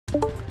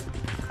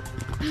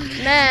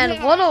Man,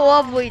 Yeah. what a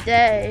lovely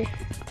day.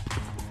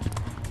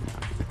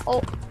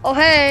 Oh,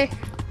 hey.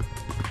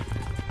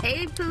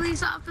 Hey,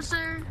 police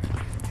officer.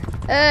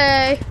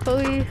 Hey,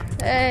 police.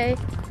 Hey.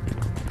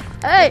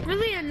 Hey. It's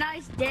really a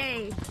nice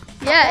day.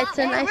 Yeah, it's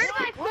a nice Where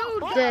did my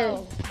food day.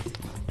 go?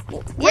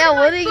 Yeah, Where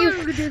what did did my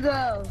you? food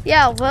go?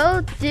 Yeah,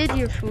 where did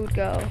your food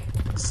go?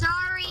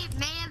 Sorry,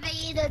 may have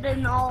eaten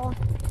and all.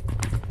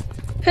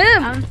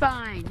 Him. I'm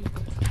fine.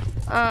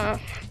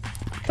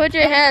 Put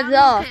your And hands I'm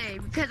up. okay,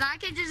 because I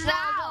can just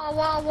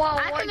Whoa.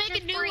 I can make a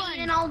Just new for one.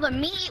 eating all the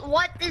meat,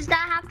 what does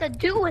that have to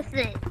do with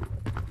it?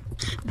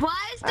 Why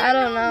is there I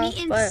don't no know,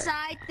 meat but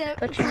inside the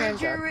put your hands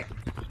up. refrigerator?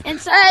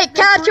 Inside Hey, the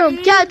catch him!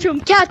 fridge? Catch him!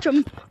 Catch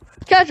him!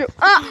 Catch him!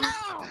 Ah!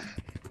 No!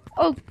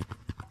 Oh,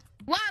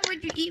 Why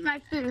would you eat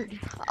my food?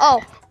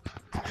 oh,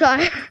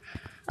 sorry.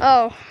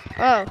 Oh.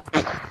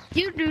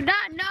 You do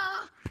not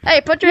know.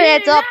 Hey, put your You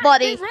hands do up, not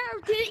buddy.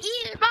 deserve to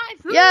eat my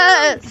food.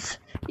 Yes!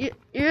 You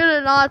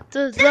do not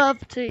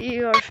deserve to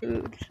eat our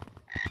food.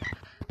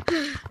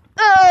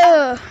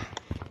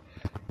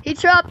 He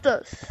trapped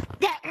us.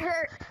 That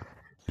hurt.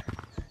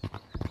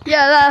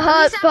 Yeah, that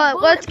hurt, least have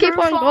but let's keep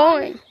on bulletproof on.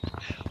 going.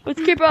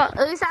 Let's keep on.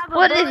 At least I have a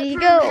Where did he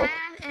bulletproof go?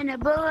 hat and a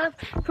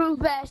bulletproof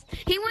vest.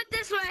 He went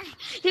this way.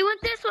 He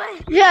went this way.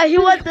 Yeah, he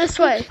went this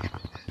way.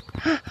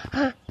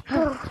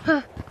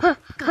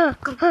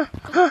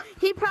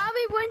 He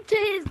probably went to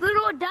his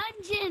little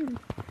dungeon.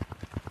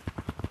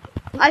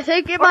 I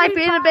think it Or might he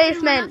be in the probably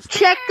basement. went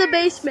Check the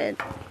upstairs.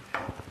 basement.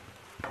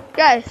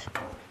 Guys,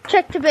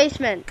 check the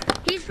basement.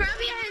 He's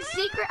probably at his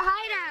secret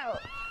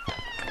hideout.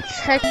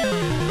 Check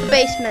the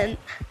basement.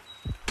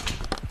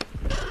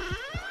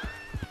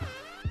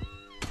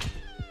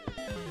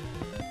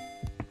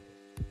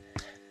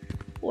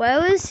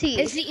 Where is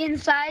he? Is he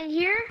inside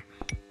here?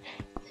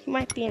 He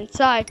might be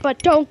inside, but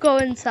don't go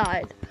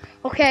inside.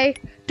 Okay?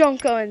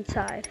 Don't go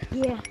inside.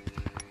 Yeah.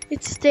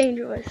 It's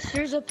dangerous.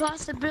 There's a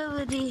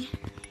possibility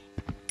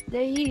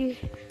that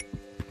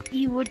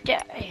he would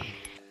die.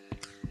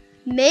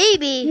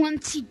 Maybe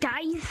Once he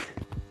dies.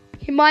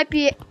 he might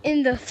be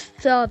in the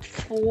third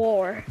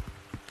floor.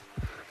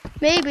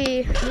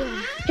 Maybe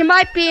he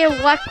might be in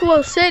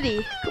Wacko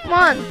City. Come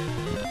on.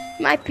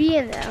 He might be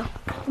in there.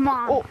 Come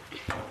on. Oh.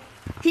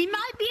 He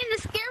might be in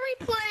the scary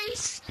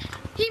place.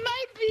 He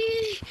might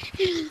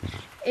be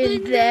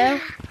In there?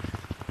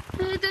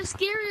 The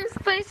scariest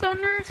place on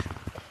earth.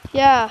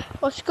 Yeah,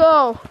 let's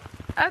go.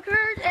 I've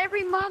heard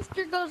every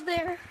monster goes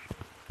there.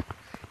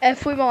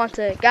 If we want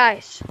it.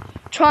 Guys,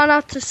 try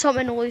not to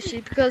summon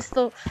Lucy because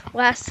the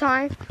last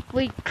time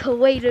we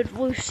collated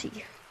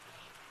Lucy.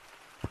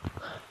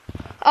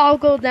 I'll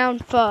go down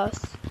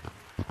first.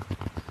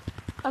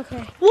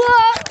 Okay.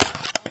 What?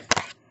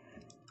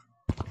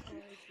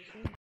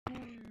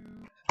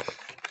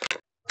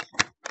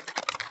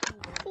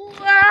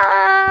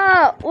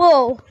 Wow!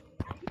 Whoa!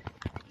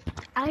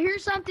 I hear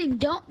something.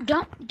 Don't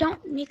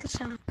make a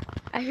sound.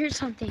 I hear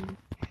something.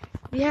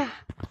 Yeah,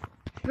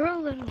 You're a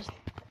little.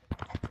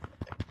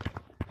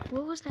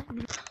 What was that?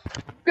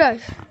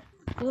 guys.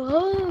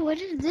 Whoa! What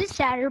is this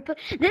shatter? But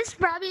this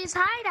probably his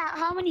hideout.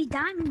 How many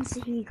diamonds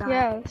did he got?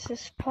 Yeah, this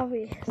is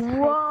probably.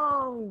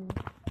 Whoa!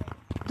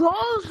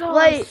 Those are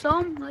Wait.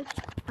 so much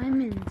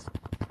diamonds.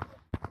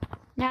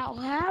 Now,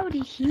 how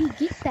did he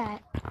get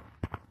that?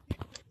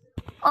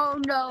 Oh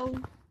no,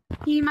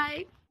 he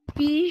might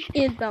be.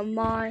 In the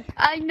mine.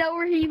 I know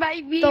where he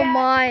might be. The at.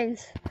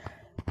 mines.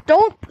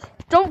 Don't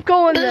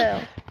go in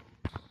there.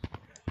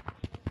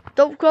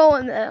 Don't go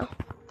in there.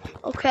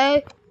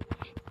 Okay?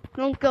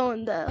 Don't go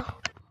in there.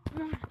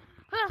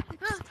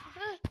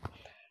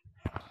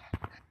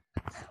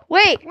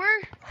 Wait!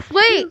 Where?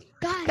 Wait!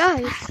 Guys.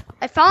 Guys,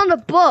 I found a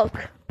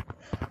book.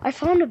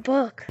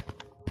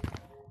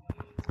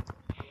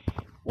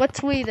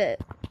 Let's read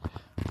it.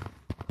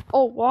 A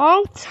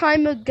long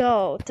time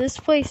ago, this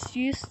place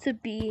used to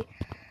be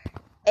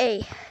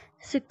a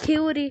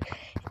security.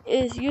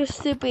 It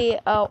used to be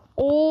an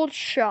old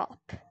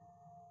shop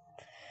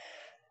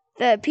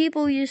that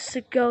people used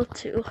to go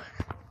to.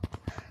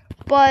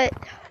 But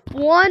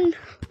one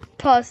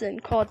person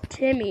called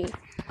Timmy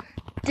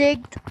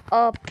digged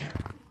up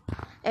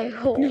a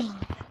hole.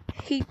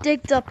 He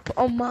digged up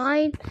a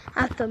mine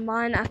after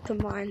mine after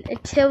mine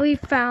until he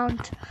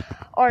found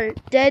our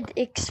dead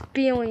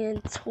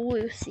experience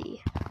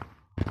Lucy.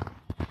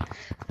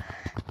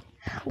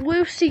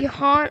 Lucy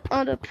haunt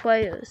other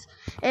players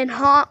and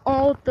haunt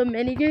all the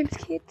minigames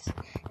kids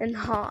and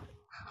haunt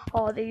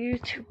all the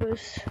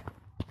YouTubers.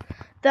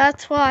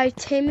 That's why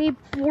Timmy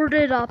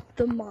boarded up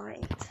the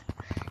mines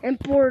and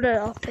boarded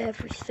up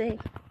everything.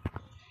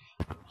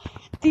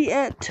 The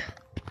end.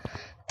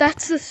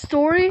 That's the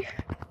story.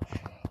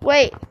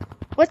 Wait,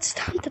 what's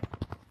time to?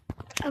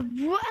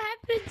 What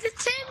happened to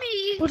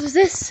Timmy? What is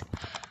this?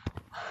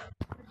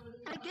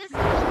 I guess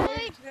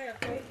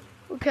it's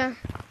Okay.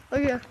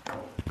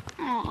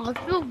 Oh,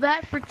 I feel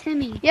bad for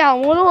Timmy. Yeah, I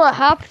wonder what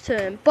happened to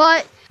him.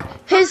 But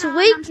his Hold on,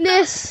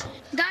 weakness.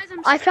 Guys,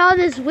 I found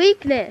his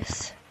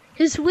weakness.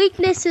 His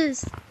weakness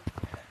is.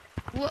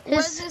 What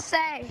does it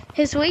say?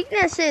 His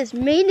weakness is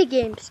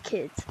minigames,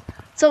 kids.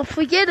 So if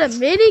we get a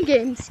mini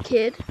games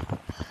kid,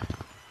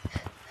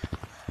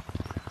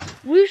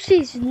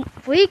 Lucy's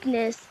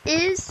weakness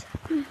is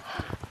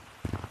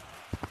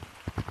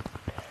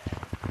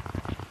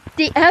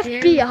the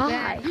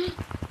FBI.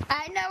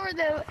 I know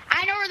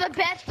where the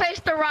best place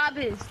to rob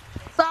is.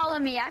 Follow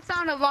me. I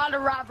found a lot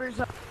of robbers.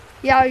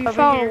 Yeah, you Over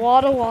found here. a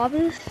lot of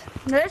robbers.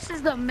 This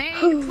is the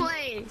main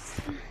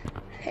place.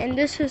 And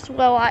this is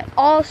where I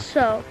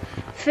also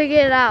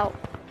figured out.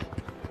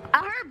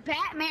 I heard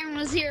Batman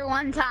was here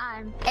one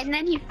time, and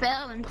then he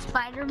fell in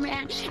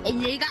Spider-Man,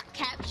 and he got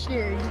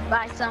captured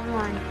by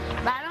someone,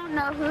 but I don't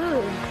know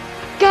who.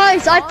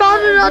 Guys, I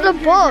found another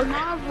book.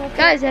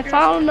 Guys, I Characters.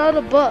 found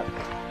another book.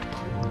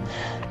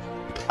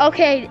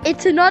 Okay,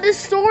 it's another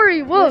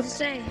story. What Look, does it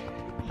say?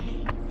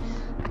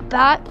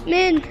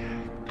 Batman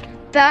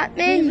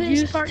Maybe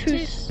it's used part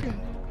to. 2.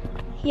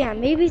 Yeah,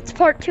 maybe it's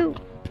part 2.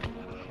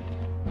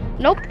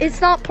 Nope, it's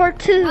not part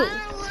 2.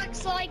 Well,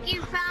 looks like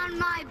you found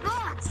my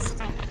books.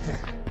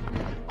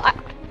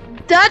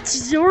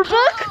 That's your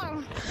book?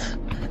 Oh,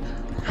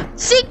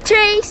 Seek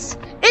Chase!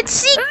 It's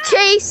Seek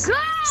Chase! Go!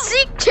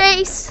 Seek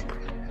Chase!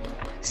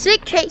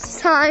 Seek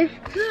Chase time!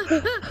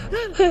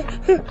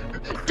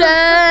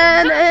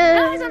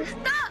 Guys, I'm Dun-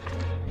 stuck.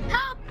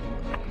 Help!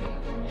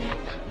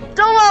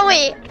 Don't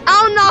worry,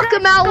 I'll knock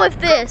him out with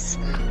this.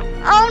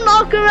 I'll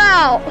knock him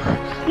out.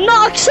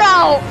 Knocks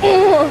out.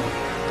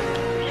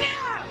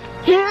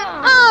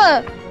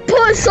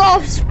 Push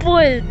off,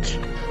 Splitch.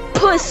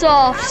 Push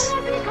offs.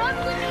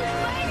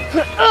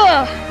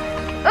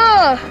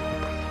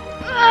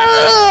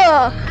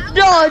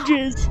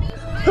 Dodges.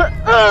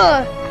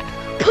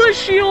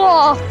 Push you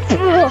off.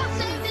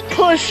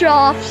 Push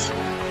offs.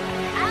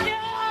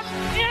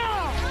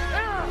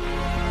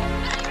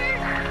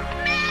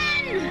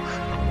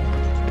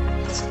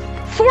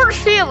 Force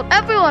field.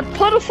 Everyone,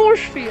 put a force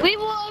field. We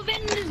will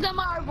avenge the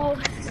marbles.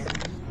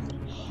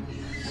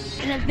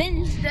 And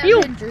avenge the You-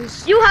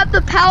 Avengers. You have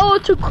the power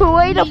to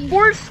create a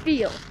force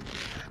field.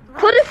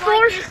 Put a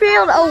force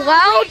field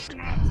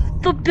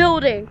around the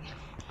building.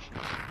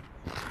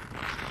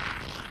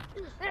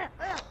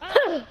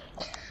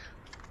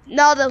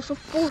 Now there's a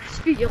force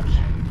field.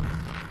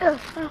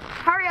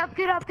 Hurry up,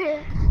 get up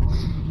here.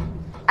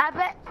 I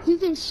bet he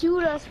can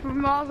shoot us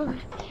from all the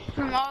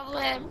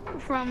way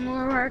from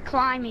where we're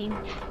climbing.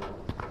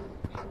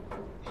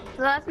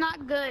 So that's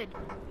not good.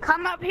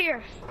 Come up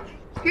here.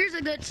 Here's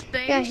a good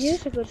space. Yeah,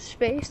 here's a good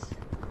space.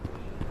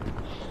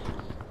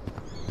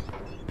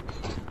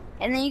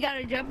 And then you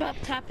gotta jump up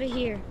top of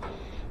here.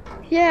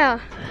 Yeah,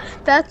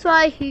 that's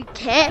why he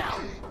can't.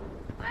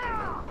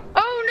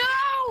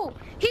 Oh no!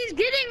 He's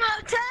getting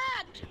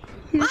attacked!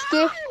 He's,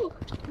 get, Oh!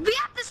 We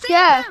have to save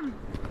Yeah. him!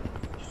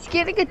 he's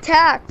getting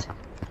attacked.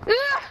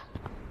 Ugh!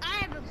 I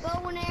have a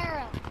bow and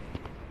arrow.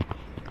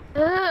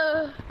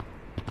 Ugh.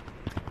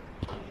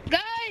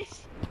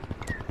 Guys!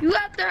 You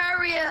have to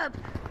hurry up!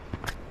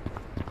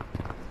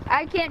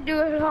 I can't do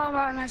it all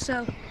by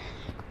myself.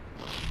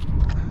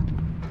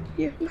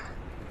 You,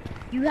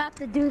 You have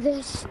to do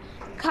this.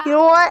 you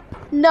know what?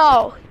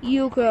 No,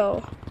 you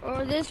go.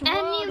 Or this And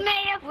world you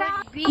may have would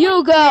found be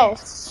You go.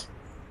 this.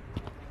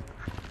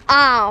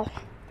 I'll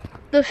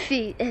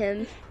defeat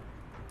him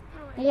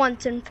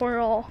once and for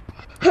all.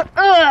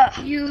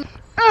 You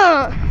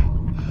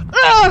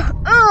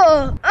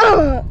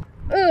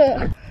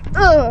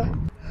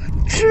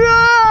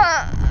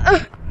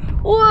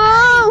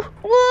Whoa!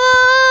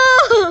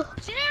 Whoa!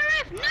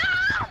 Sheriff,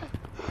 no!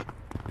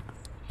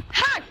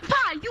 Hi,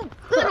 pie, you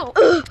little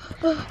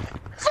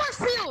force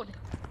field!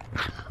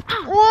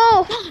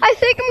 Whoa! I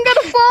think I'm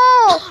gonna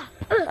fall!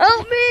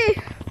 Help me!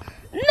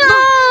 No!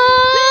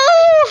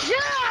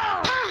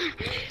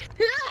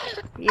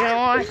 You know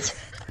what?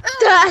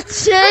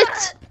 That's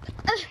it!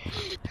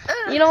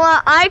 You know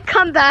what? I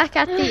come back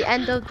at the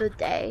end of the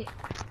day.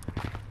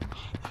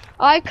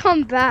 I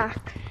come back.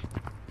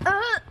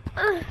 I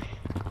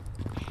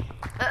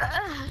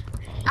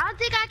don't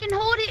think I can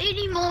hold it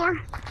anymore.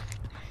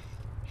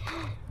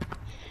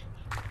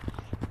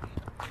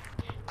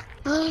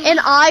 And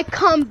I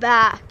come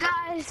back.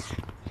 Guys,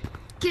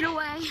 get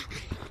away.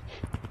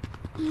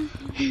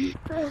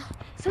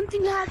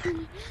 Something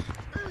happened.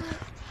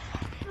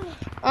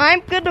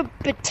 I'm gonna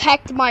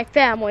protect my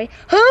family.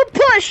 Who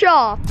push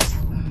offs?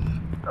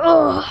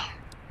 Ugh.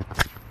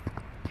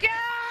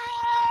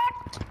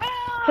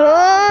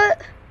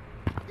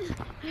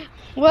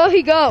 Where'd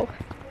he go?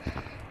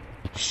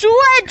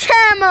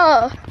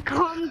 Sledgehammer!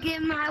 Come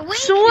get my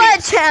weakness.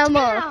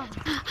 Sledgehammer!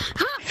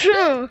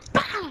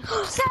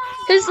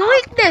 His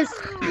weakness!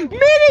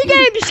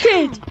 Minigames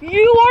kids!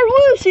 You are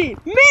Lucy!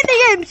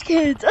 Minigames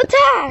kids!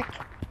 Attack!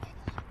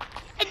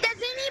 Does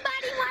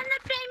anybody want to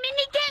play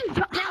mini games?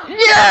 No.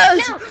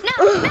 Yes! No.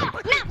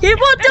 Keep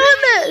on doing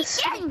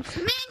this! Games.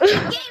 Mini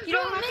games. You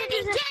don't have to Mini do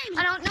this. games. I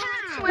don't know how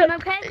to swim,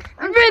 okay?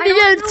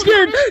 Minigames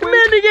kids!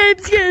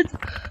 Minigames kids!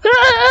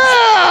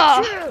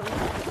 Ah!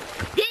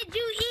 Did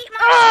you eat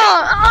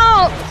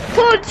my?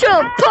 Punch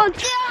him!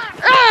 Punch!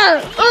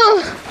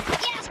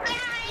 Yes,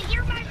 guys,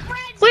 you're my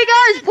friends. Wait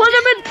guys, put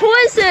him in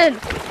prison!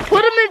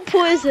 Put him in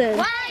prison!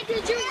 Why Hey,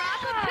 did you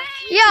rob a bank?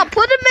 Yeah,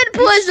 put him in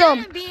prism.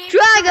 shouldn't be able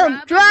Drag to him,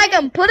 rob a drag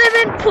him. bank. Put him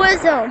in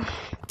prism.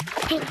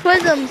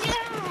 Prism.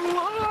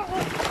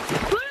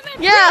 Put him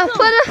in Yeah, prison.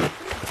 put him.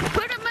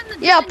 Put him in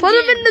the Yeah, put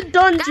him in dungeon. the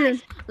dungeon.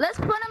 Guys, let's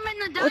put him in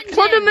the dungeon. Let's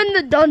put him in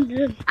the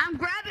dungeon.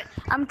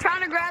 I'm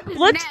trying to grab his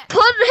Let's neck.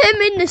 put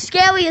him in the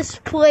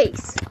scariest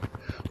place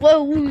where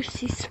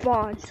Lucy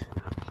spawns.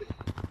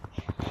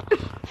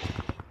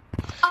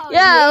 Oh,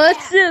 Yeah,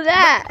 let's do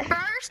that. But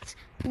first,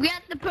 we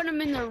have to put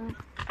him in the.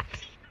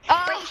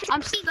 Oh, Wait,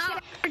 I'm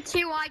stuck. Chapter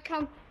 2, I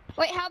come.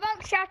 Wait, how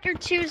about Chapter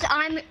 2's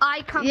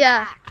I come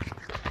Yeah. back?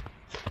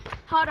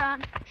 Hold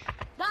on.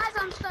 Guys,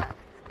 I'm stuck.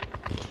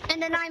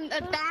 And then I'm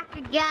back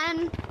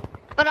again,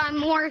 but I'm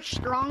more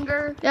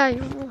stronger. Yeah,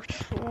 you're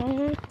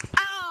strong.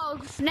 Oh,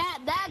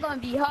 snap. That's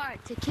going to be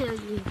hard to kill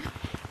you.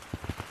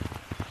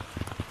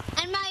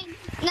 And my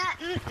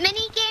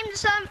mini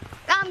games,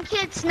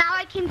 kids, now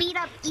I can beat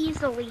up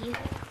easily.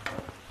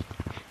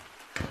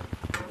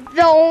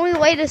 The only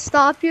way to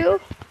stop you?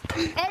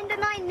 And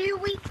my new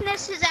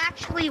weakness is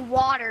actually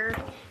water.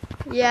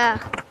 Yeah.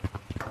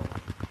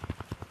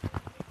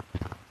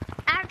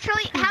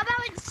 Actually, how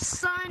about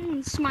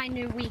sun's my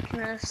new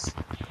weakness?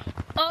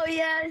 Oh,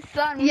 yeah,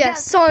 son. we Yeah, have-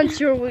 sun's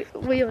your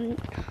weakness.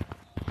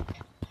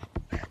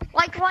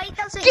 Like light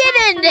doesn't Get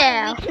count in for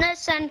there. my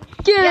weakness, and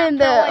Get yeah, in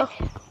so, there. like,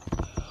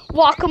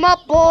 Walk 'em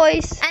up,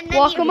 boys. and then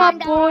Walk you 'em up,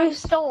 find out I'm boys.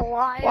 still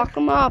alive. Walk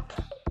 'em up.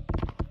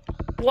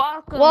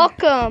 Welcome.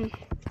 Welcome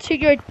to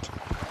your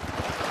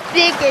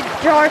big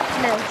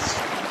darkness.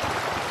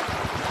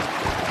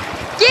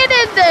 Get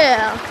in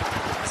there.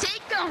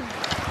 Take him.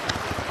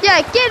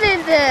 Yeah, get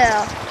in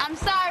there. I'm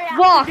sorry. I have to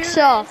Walks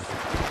do up. this.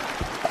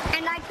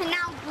 And I can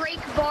now break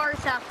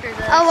bars after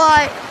this.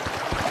 Alright,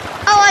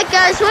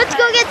 guys, let's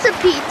go get some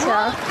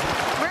pizza.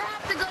 We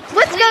have to go to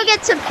Let's go sleep.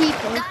 get some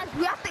people. Guys,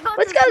 we have to go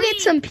Let's to go sleep.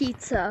 get some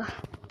pizza.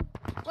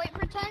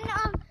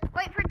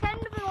 Pretend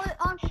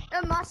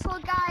the muscle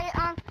guy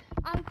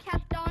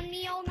kept on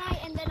me all night,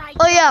 and then I.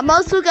 Oh yeah,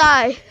 muscle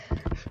guy.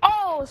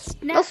 Oh,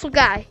 snap. Muscle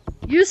guy.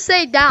 You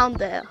stay down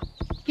there.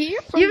 Here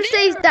from You there.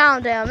 stay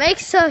down there. Make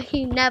sure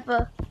he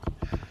never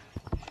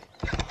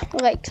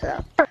wakes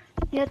up.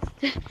 Yes.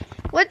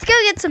 Let's go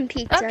get some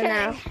pizza Okay.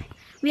 now.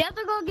 We have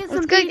to go get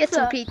Let's some go pizza. get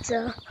some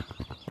pizza.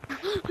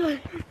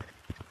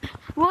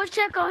 We'll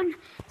check on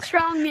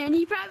Strongman.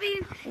 He probably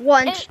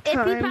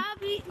Lunchtime.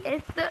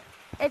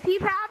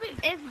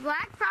 if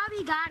Black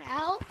probably got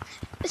out,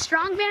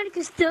 Strongman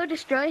could still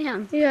destroy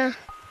him. Yeah.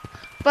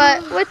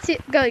 But let's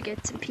go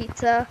get some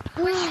pizza.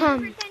 Pretend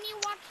you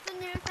watched the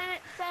news and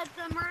it said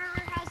the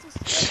murderer has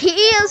escaped.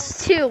 Cheers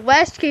to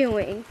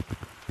rescuing.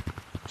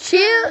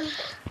 Cheers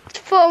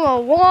for a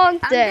long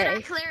I'm day. good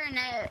at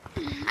clarinet. I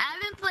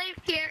haven't played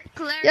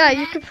clarinet Yeah,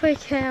 you can play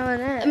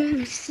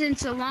clarinet.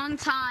 since a long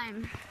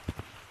time.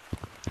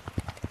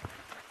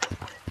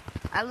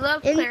 I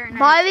love And clarinet.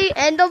 by the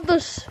end of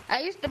this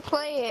I used to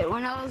play it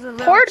when I was a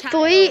little part child.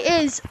 3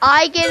 is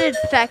I get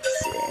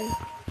infection.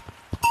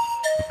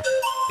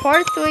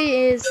 Part 3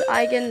 is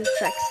I get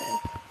infection.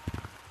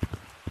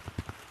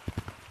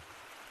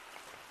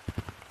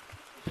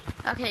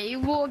 Okay, you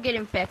will get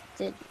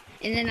infected.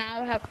 And then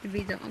I'll have to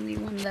be the only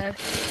one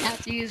left. I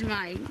have to use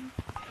my...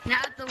 Now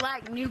I have to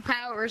like new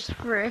powers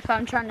for if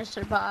I'm trying to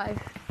survive.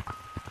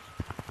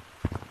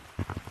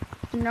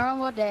 It's a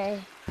normal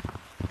day.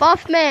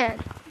 Buff man.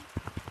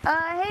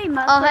 Hey,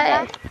 Muscle. Oh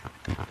hey.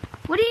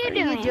 What are you What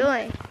doing? are you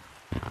doing?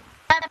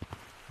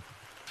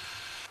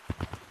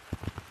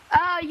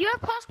 You're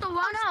close to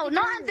one. No,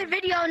 not the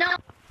video, no.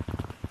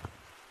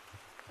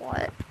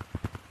 What?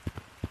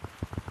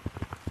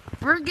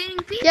 We're getting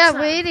pizza. Yeah,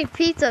 we're eating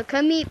pizza.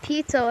 Come eat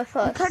pizza with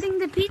We're us. cutting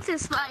the pizza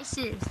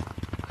slices.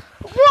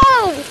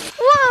 Whoa!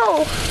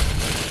 Whoa!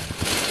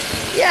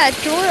 Yeah,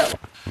 drill.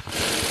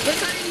 We're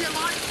cutting the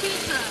large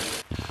pizza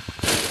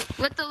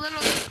with the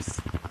little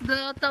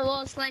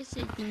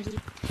slices thingy.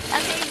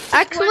 Okay, take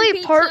Actually, one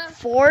pizza. part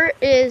 4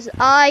 is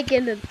I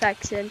get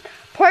infection.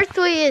 Part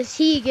 3 is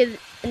he get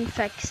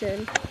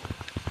infection.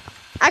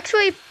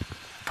 Actually,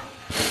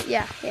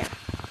 yeah.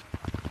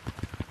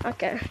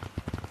 Okay.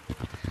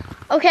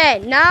 Okay,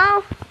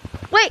 now,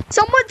 wait,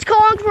 someone's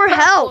calling for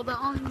help.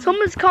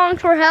 Someone's calling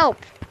for help.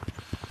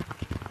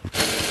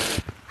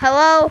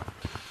 Hello?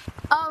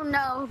 Oh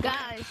no,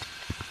 guys.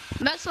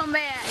 Muscle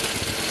Man,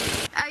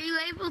 are you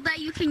able that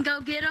you can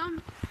go get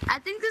him? I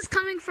think this is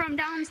coming from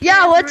downstairs.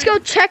 Yeah, let's go where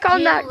check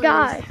on that Jill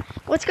guy. is.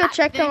 Let's go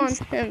check on Vince.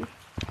 him.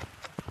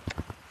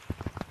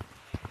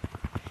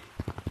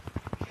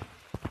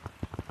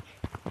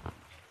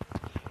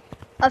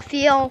 A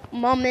few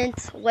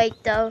moments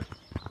later.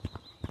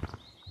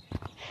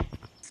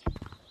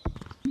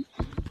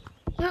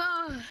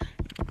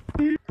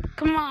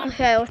 Come on.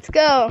 Okay, let's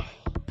go.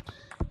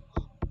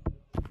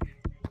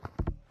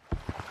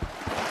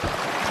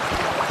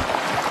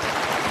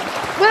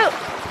 Well,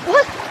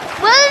 what?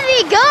 Where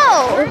did he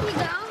go? Where'd he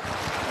go?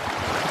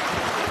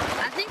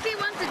 I think he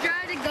went to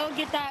try to go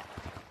get that.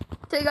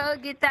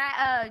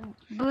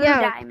 Blue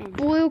diamond.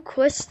 Blue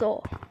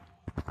crystal.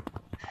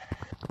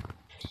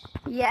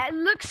 Yeah, it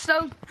looks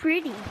so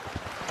pretty.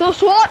 There's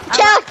water.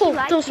 Careful.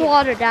 like There's it.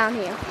 water down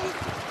here.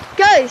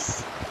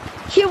 Guys,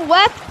 he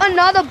left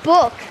another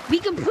book. We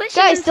can push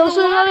Guys, him into there's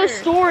the another water.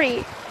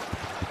 story.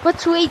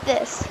 Let's read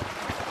this.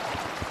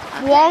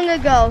 Okay. Long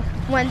ago,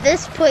 when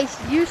this place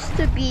used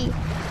to be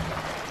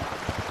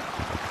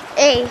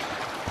a...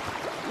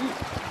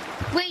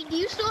 Wait, do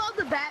you still have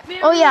the Batman?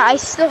 Oh yeah, I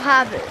still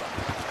have it.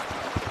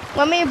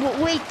 Let me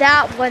read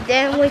that one,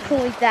 then we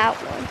can read that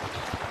one.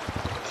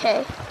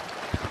 Okay.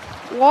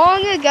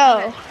 Long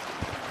ago,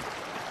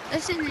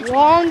 Listen,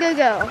 long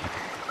ago,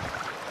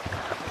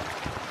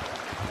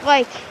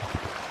 like,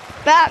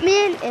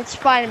 Batman and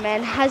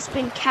Spider-Man has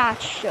been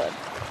captured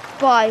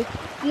by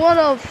one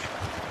of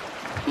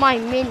my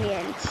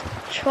minions.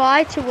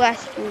 Try to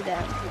rescue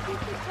them.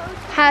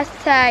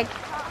 Hashtag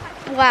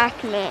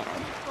Black Man.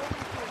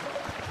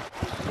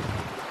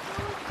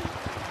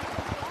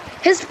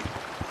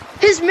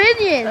 His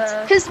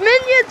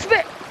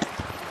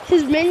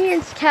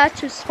minions catch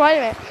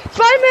Spider-Man.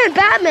 Spider-Man,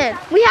 Batman.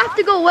 We have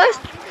to go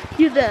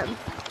rescue them.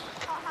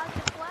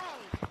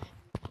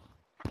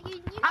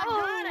 I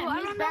don't know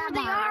where they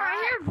are. I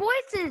hear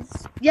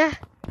voices. Yeah,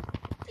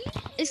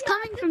 It's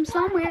coming from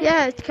somewhere.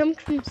 yeah, it's coming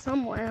from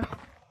somewhere.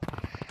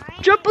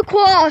 Jump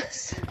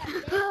across.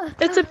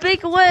 It's a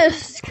big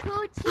risk.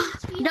 Don't fall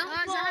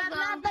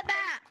though.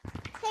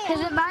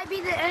 Because it might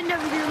be the end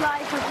of your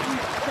life if you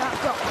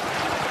don't go.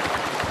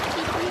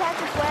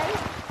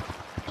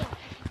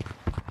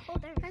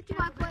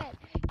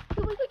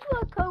 Can we get to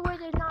a code where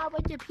there's not a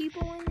bunch of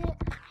people in it?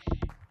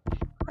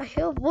 I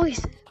hear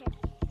voices.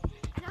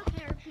 No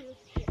therapy.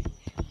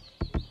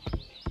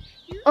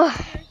 Oh,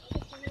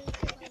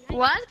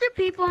 Why is there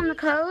people in the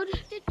code?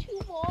 The 2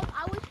 walls,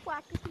 I was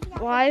practicing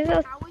that. why are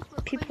there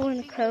people in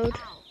the code?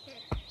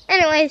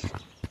 Anyways,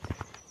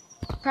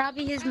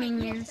 Probably his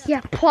minions. yeah,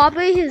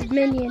 probably his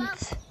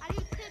minions. I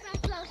didn't put my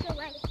clothes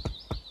away.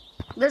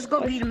 Let's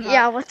go beat him up.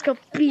 Yeah, let's go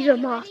beat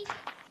him up.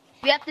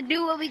 We have to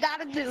do what we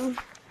gotta do.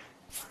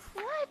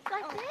 What?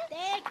 Like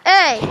this?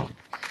 Hey,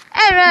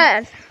 hey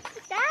man,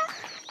 That?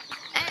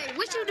 Hey,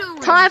 what you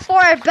doing? time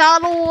for a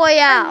battle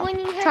royale. I'm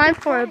winning her Time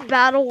to for a play.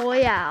 battle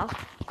royale.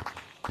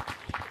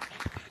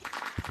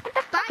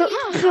 Fight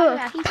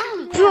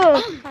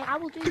him.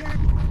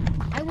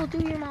 I will do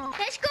your mom.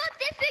 Let's go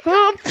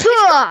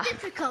difficult.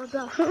 Difficult.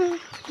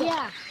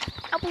 Yeah.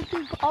 I will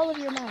do all of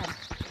your mom.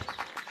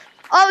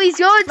 Oh, he's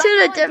going to the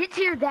I different. did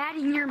to your dad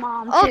and your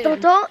mom Oh, too.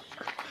 don't.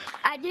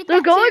 I did They're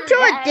that going your to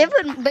a dad,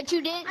 different. But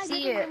you didn't I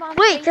see did your it. mom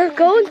Wait, thing they're and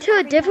going do to a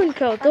every different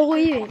time. code. They're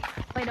leaving.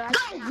 Wait, do I?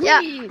 Yeah.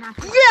 Leave.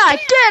 Yeah,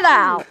 get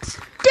out.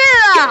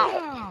 Get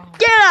out.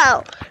 Get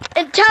out.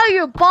 And tell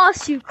your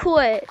boss you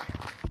quit.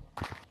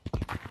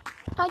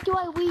 How do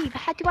I leave?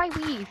 How do I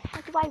leave?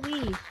 How do I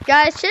leave?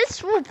 Guys,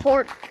 just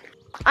report.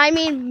 I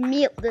mean,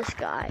 mute this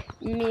guy.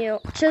 Mute.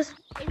 Just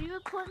If you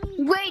would put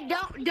me. Wait,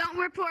 don't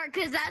report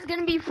because that's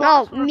gonna be no,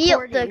 false mute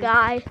the reporting.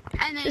 guy.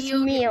 And then Just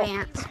you'll mute.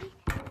 get banned.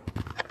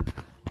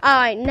 All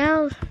right,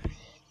 now.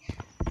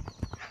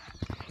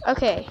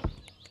 Okay.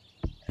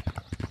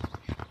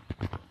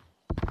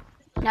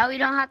 Now we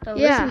don't have to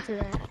Yeah. listen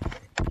to that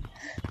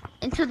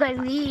until they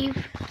leave.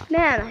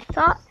 Man, I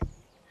thought.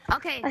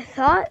 Okay.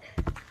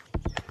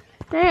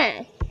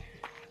 Man,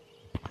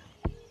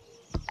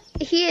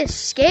 he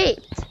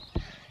escaped.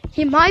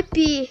 He might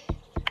be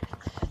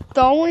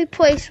the only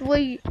place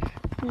we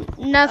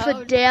never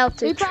Oh, dare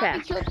to We probably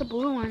check. killed the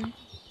blue one.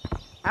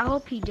 I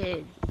hope he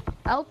did.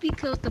 I hope he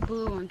killed the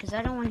blue one because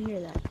I don't want to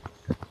hear that.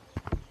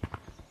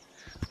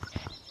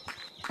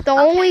 The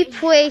only Okay.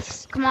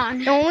 place, Come on.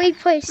 the only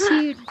place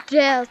you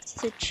dare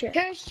to check.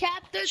 Here's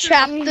chapter 3.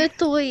 Chapter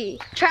 3.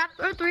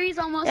 Chapter 3 is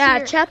almost Yeah,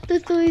 here. chapter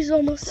 3 is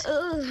almost.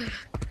 Ugh.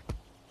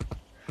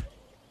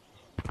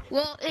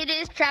 Well, it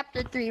is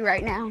chapter 3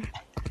 right now.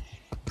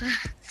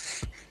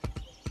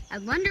 I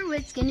wonder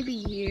what's gonna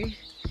be here.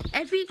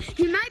 If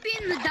he might be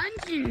in the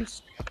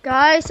dungeons.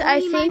 Guys, Or I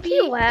he think might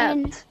he be left.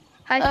 in,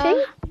 I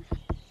think.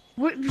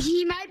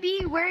 He might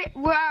be where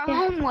our Yeah.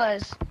 home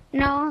was.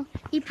 No,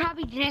 he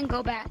probably didn't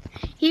go back.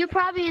 He was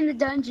probably in the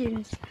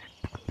dungeons.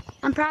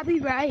 I'm probably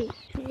right.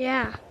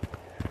 Yeah.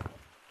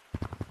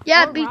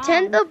 Yeah, Or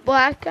pretend wrong. the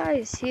black guy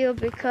is here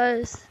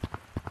because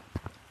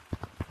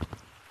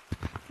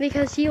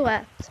he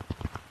left.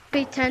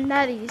 Pretend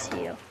that he's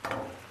here.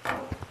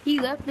 He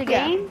left the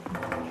Yeah. game.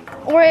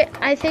 Or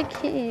I think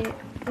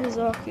his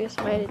Orpheus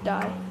might have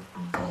died.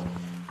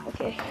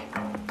 Okay.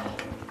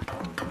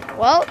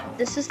 Well,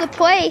 this is the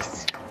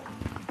place.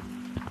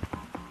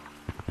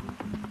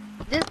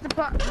 This the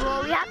part.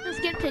 Well, we have to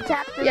skip to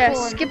chapter Yeah,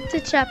 4. skip to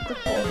chapter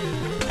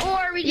 4.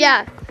 Or we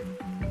Yeah,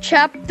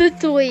 chapter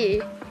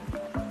 3.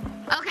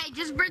 Okay,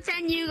 just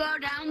pretend you go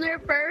down there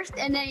first,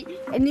 and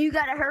you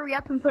gotta hurry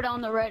up and put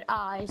on the red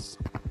eyes,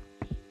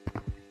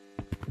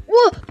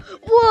 Whoa,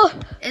 whoa,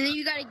 and then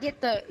you gotta get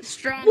the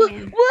strong whoa,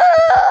 man. whoa!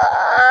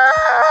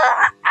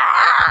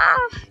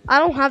 I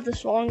don't have the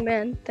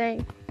strongman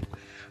thing.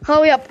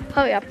 Hurry up,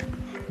 hurry up.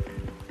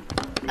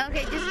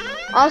 Okay, just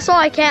Also,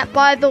 I can't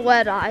buy the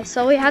red eye,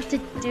 so we have to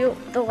do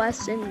the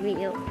lesson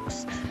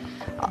meals.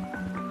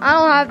 I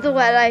don't have the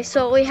red eye,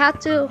 so we have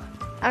to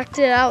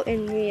acted out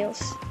in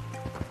meals.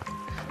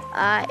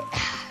 I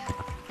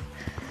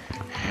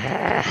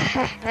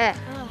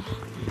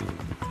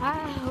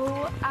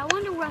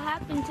wonder what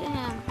happened to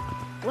him.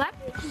 What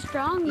happened to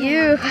Strong?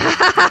 You.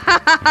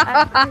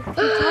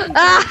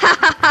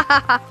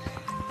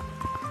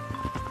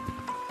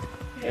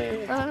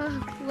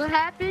 What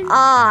happened?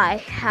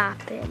 I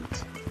happened.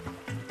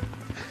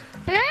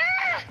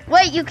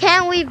 Wait, you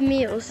can't leave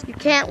meals. You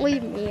can't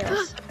leave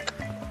meals.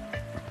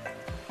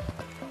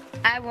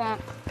 I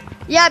won't.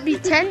 Yeah,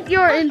 pretend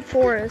you're in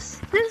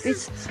forest.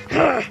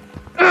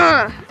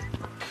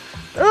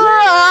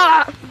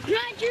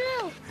 Not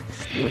you.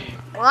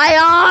 My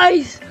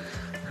eyes!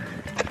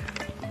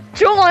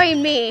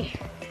 Join me!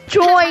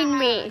 Join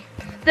me!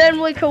 Then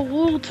we can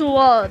rule to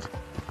world.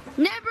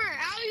 Never.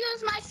 I'll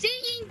use my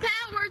singing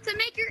power to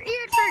make your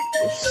ears hurt.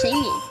 Your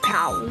singing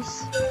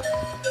powers.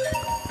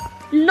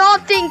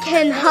 Nothing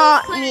can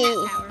hurt me.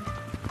 Power.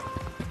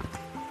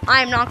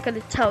 I'm not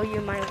gonna tell you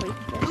my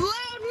weakness.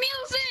 Loud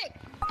music.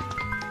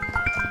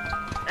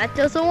 That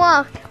doesn't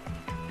work.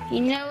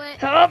 You know it.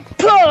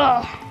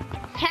 Puh!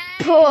 Hey.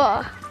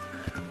 Puh!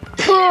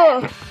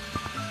 Puh!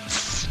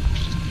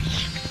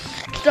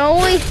 The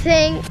only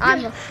thing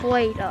I'm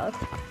afraid of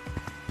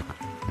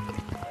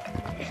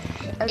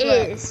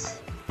is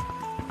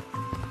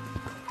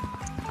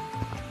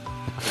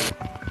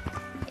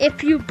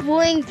if you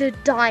bring the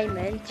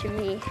diamond to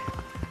me.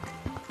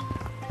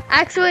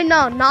 Actually,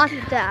 no, not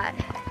that.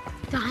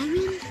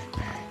 Diamond?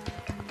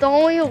 The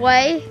only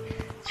way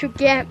to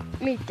get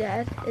me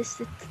dead is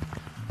to...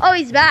 Oh,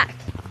 he's back.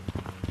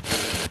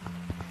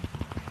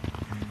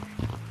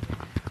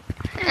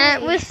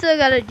 And we're still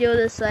gonna do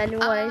this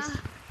anyways.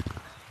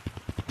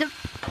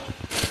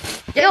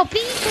 Yo,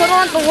 put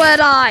on the red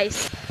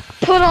eyes.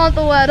 Put on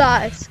the red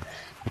eyes.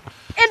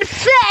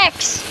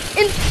 Infects!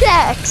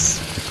 Infects!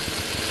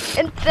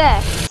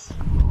 Infects.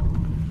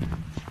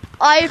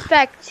 I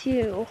infect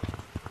you.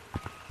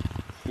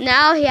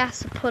 Now he has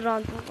to put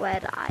on the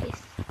red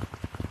eyes.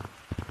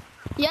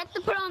 You have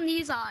to put on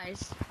these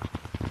eyes.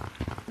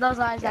 Those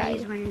eyes that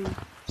he's wearing.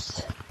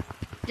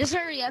 Just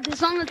hurry up.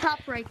 It's on the top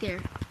right there.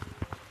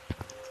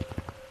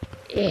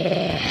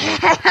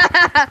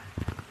 Yeah.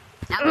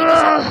 Now we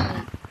just have to wait.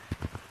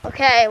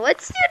 Okay,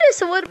 let's do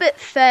this a little bit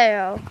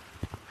fair.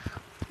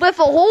 With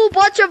a whole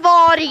bunch of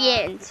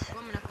audience.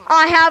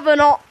 I have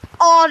an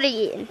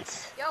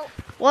audience. Yo,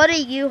 What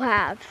do you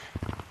have?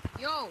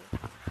 yo.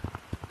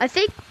 I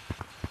think...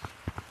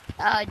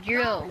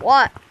 Drill.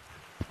 What?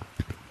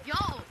 Yo.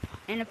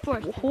 And of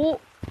course. Who?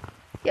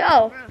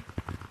 Yo.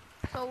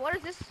 So what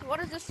is this? What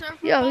is this server?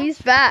 Yo,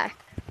 he's back.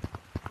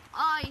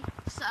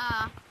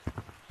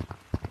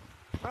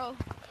 Bro,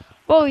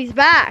 Whoa, he's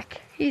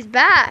back. He's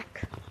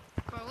back.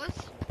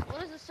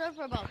 what is the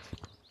server about?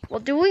 We're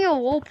doing a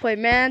roleplay,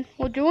 man.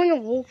 We're doing a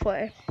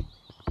roleplay.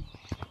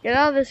 Get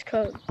out of this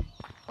code.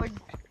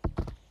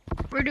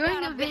 We're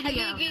doing a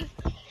video. Okay.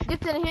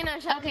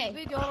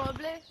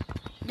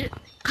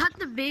 Cut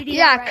the video.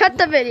 Yeah, right, cut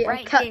the video.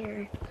 right Cut.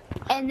 there.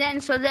 And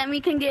then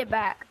we can get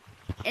back.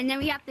 And then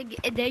we have to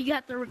then you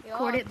have to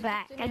record it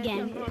back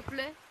again.